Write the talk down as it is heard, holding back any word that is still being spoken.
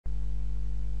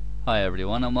Hi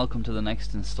everyone, and welcome to the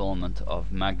next installment of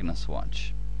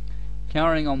Magnuswatch.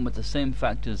 Carrying on with the same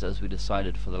factors as we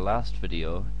decided for the last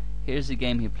video, here's the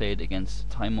game he played against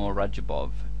Teimour Radjabov,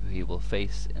 who he will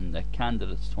face in the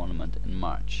Candidates tournament in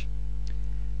March.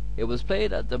 It was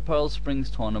played at the Pearl Springs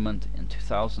tournament in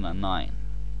 2009.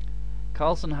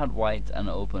 Carlsen had white and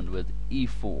opened with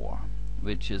e4,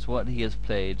 which is what he has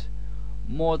played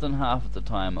more than half of the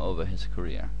time over his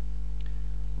career.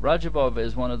 Radjabov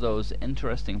is one of those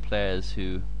interesting players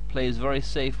who plays very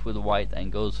safe with white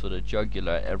and goes for the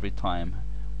jugular every time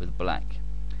with black.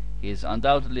 He is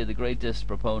undoubtedly the greatest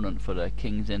proponent for the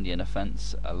King's Indian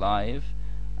offence alive,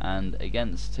 and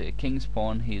against King's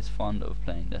Pawn he is fond of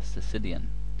playing the Sicilian,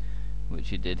 which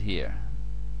he did here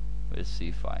with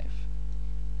c5.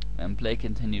 Then play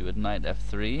continued with knight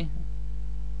f3,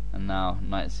 and now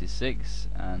knight c6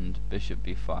 and bishop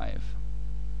b5.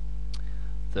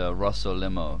 The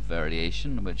Rosso-Limo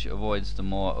variation, which avoids the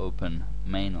more open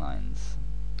main lines.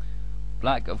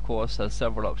 Black, of course, has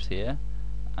several ups here,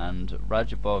 and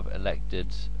Radjabov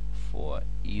elected for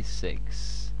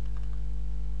e6,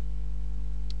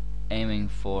 aiming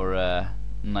for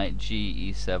knight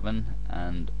g e7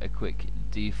 and a quick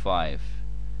d5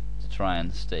 to try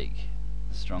and stake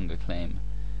a stronger claim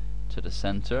to the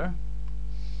center.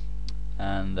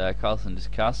 And Carlsen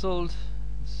just castled.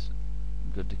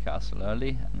 Good to castle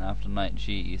early, and after knight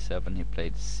g e7 he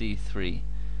played c3,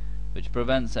 which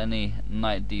prevents any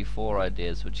knight d4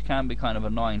 ideas, which can be kind of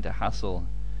annoying to hassle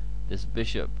this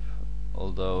bishop,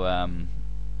 although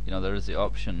there is the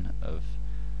option of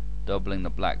doubling the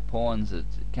black pawns. It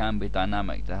can be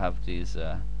dynamic to have these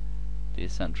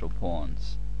central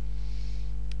pawns.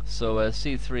 So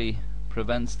c3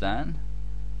 prevents that,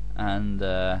 and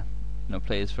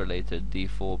plays for later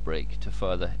d4 break to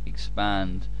further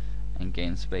expand and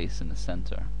gain space in the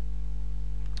center.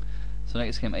 So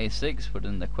next came a6, put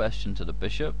in the question to the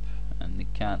bishop, and you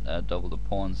can't double the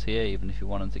pawns here even if you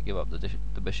wanted to give up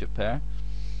the bishop pair.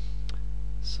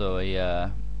 So he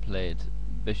played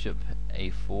bishop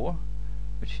a4,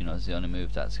 which is the only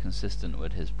move that's consistent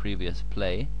with his previous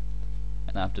play,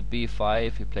 and after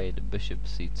b5 he played bishop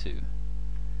c2.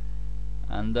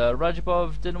 And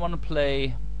Radjabov didn't want to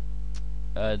play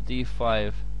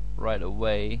d5 right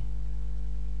away,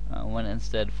 went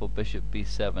instead for bishop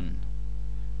b7,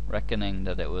 reckoning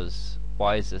that it was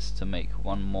wisest to make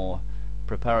one more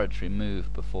preparatory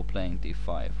move before playing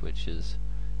d5, which is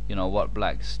what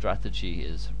black's strategy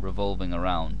is revolving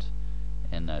around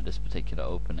in this particular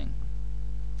opening.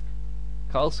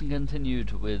 Carlsen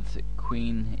continued with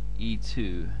queen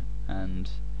e2,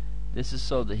 and this is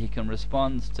so that he can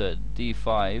respond to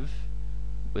d5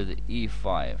 with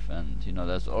e5, and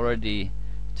there's already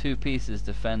two pieces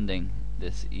defending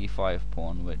this e5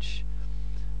 pawn, which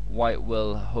white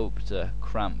will hope to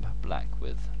cramp black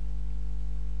with.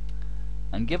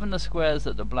 And given the squares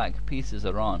that the black pieces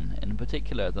are on, in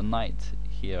particular the knight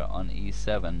here on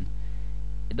e7,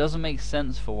 it doesn't make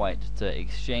sense for white to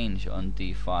exchange on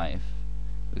d5,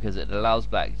 because it allows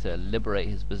black to liberate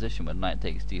his position. When knight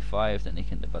takes d5, then he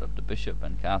can develop the bishop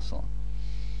and castle.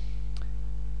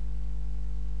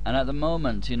 And at the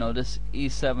moment, this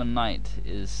e7 knight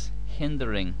is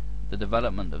hindering the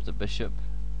development of the bishop,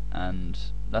 and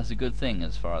that's a good thing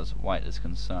as far as white is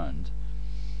concerned,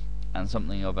 and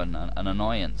something of an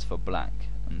annoyance for black.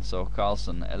 And so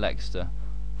Carlsen elects to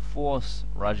force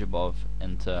Radjabov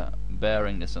into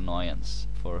bearing this annoyance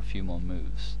for a few more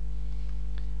moves.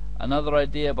 Another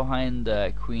idea behind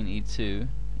queen e2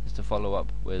 is to follow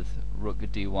up with rook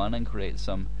d1 and create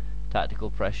some tactical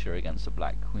pressure against the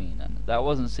black queen, and that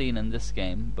wasn't seen in this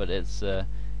game, but it's a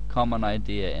common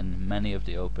idea in many of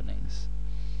the openings.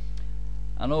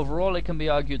 And overall it can be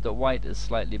argued that white is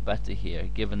slightly better here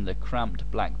given the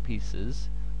cramped black pieces,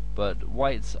 but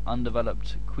white's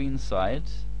undeveloped queen side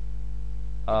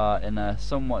are in a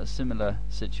somewhat similar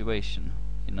situation.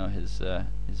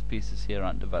 His pieces here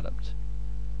aren't developed,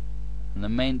 and the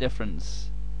main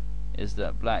difference is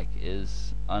that black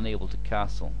is unable to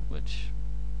castle, which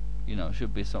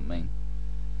should be something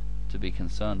to be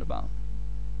concerned about.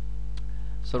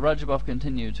 So Radjabov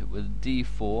continued with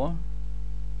d4,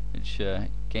 which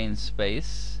gains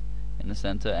space in the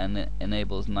center and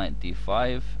enables knight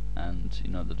d5 and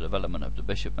the development of the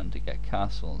bishop and to get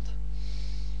castled.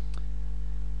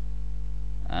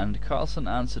 And Carlsen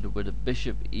answered with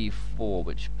bishop e4,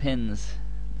 which pins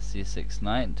the c6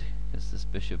 knight because this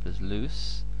bishop is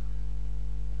loose.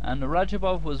 And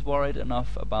Radjabov was worried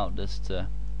enough about this to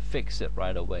fix it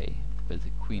right away with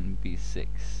queen b6.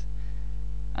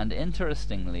 And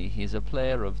interestingly, he's a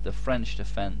player of the French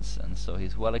defense, and so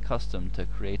he's well accustomed to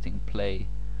creating play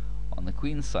on the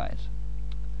queen side.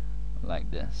 like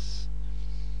this.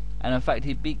 And in fact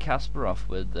he beat Kasparov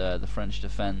with the French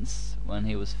defense when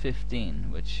he was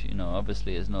 15, which, you know,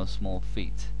 obviously is no small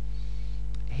feat.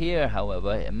 Here,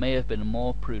 however, it may have been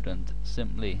more prudent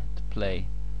simply to play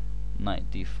knight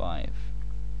d5.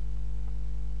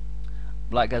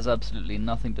 Black has absolutely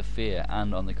nothing to fear,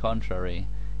 and on the contrary,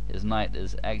 his knight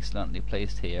is excellently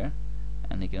placed here,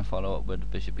 and he can follow up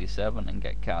with bishop e7 and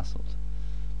get castled.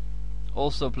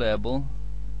 Also playable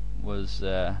was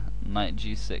knight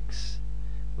g6,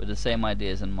 with the same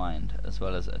ideas in mind, as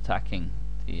well as attacking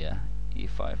the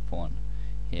e5 pawn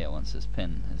here once his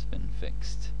pin has been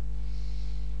fixed.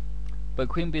 But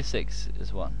queen b6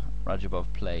 is what Radjabov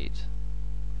played,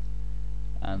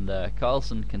 and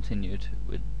Carlsen continued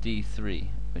with d3,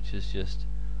 which is just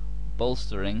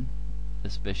bolstering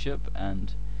this bishop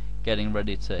and getting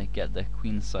ready to get the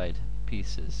queenside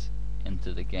pieces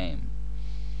into the game.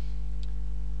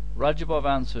 Radjabov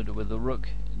answered with the rook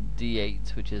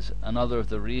d8, which is another of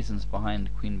the reasons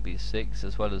behind queen b6,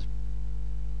 as well as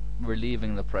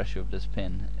relieving the pressure of this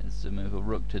pin, is to move a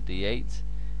rook to d8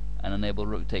 and enable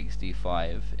rook takes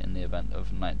d5 in the event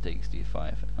of knight takes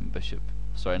d5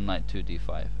 and knight to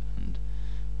d5 and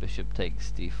bishop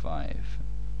takes d5.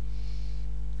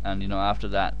 And, you know, after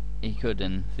that he could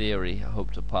in theory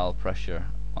hope to pile pressure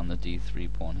on the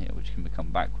d3 pawn here, which can become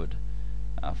backward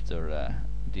after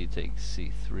d takes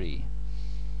c3.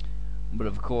 But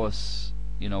of course,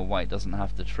 you know, white doesn't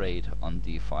have to trade on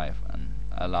d5 and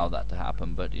allow that to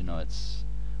happen, but, you know, it's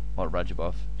what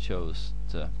Radjabov chose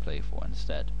to play for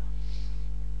instead.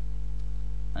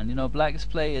 And, you know, black's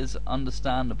play is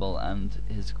understandable, and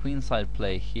his queenside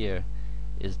play here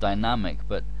is dynamic,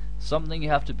 but something you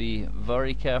have to be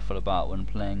very careful about when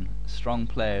playing strong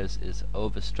players is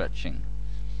overstretching.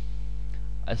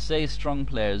 I say strong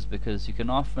players because you can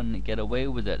often get away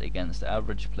with it against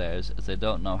average players, as they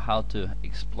don't know how to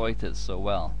exploit it so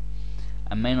well,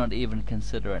 and may not even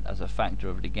consider it as a factor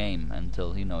of the game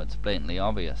until, you know, it's blatantly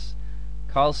obvious.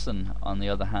 Carlsen, on the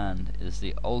other hand, is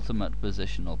the ultimate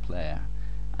positional player,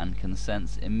 and can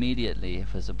sense immediately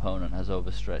if his opponent has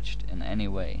overstretched in any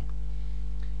way.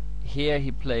 Here he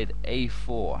played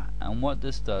a4, and what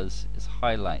this does is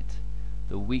highlight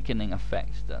the weakening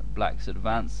effect that black's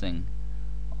advancing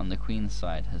on the queen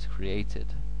side has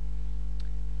created,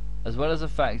 as well as the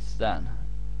fact that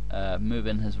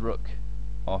moving his rook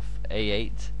off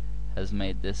a8 has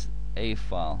made this a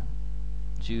file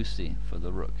juicy for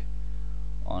the rook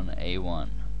on a1.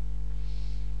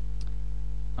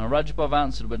 And Radjabov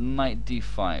answered with knight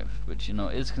d5, which, you know,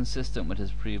 is consistent with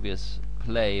his previous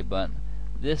play, but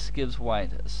this gives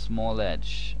white a small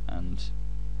edge, and,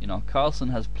 you know, Carlsen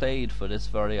has played for this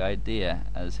very idea,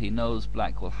 as he knows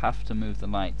black will have to move the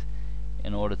knight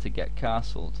in order to get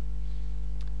castled.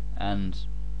 And,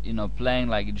 you know, playing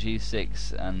like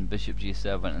g6 and bishop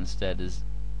g7 instead is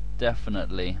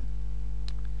definitely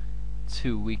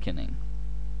too weakening.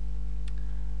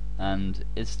 And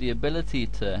it's the ability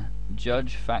to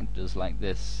judge factors like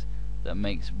this that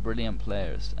makes brilliant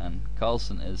players, and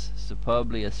Carlsen is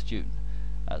superbly astute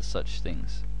at such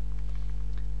things.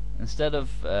 Instead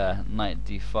of knight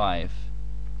d5,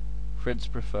 Fritz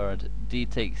preferred d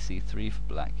takes c3 for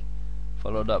black,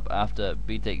 followed up after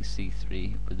b takes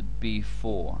c3 with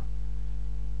b4,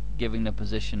 giving the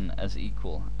position as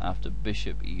equal after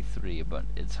bishop e3. But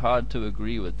it's hard to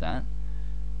agree with that,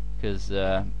 because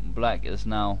black is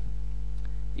now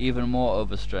even more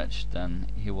overstretched than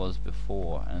he was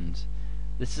before, and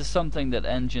this is something that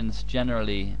engines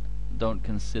generally don't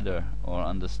consider or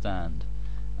understand.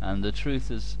 And the truth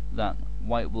is that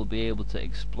white will be able to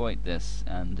exploit this,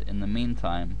 and in the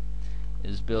meantime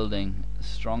is building a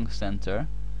strong center,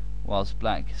 whilst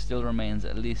black still remains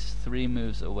at least 3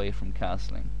 moves away from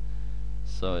castling.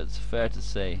 So it's fair to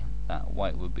say that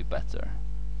white would be better.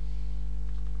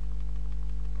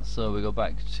 So we go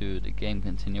back to the game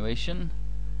continuation,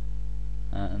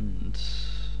 and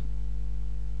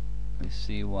we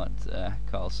see what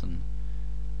Carlsen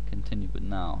continued with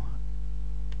now.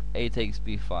 A takes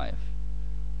b5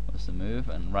 was the move,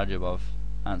 and Radjabov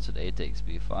answered a takes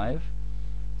b5.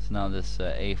 So now this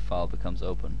a file becomes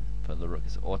open for the rook.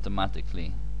 It's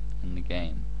automatically in the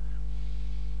game.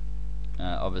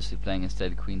 Obviously playing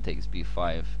instead queen takes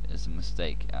b5 is a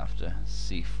mistake after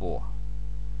c4,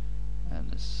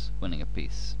 and is winning a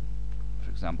piece. For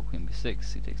example, queen b6,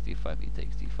 c takes d5, e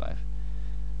takes d5,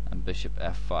 and bishop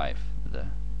f5 with a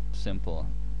simple,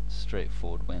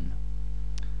 straightforward win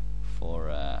for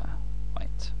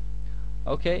white.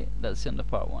 Okay, that's the end of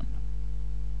part 1.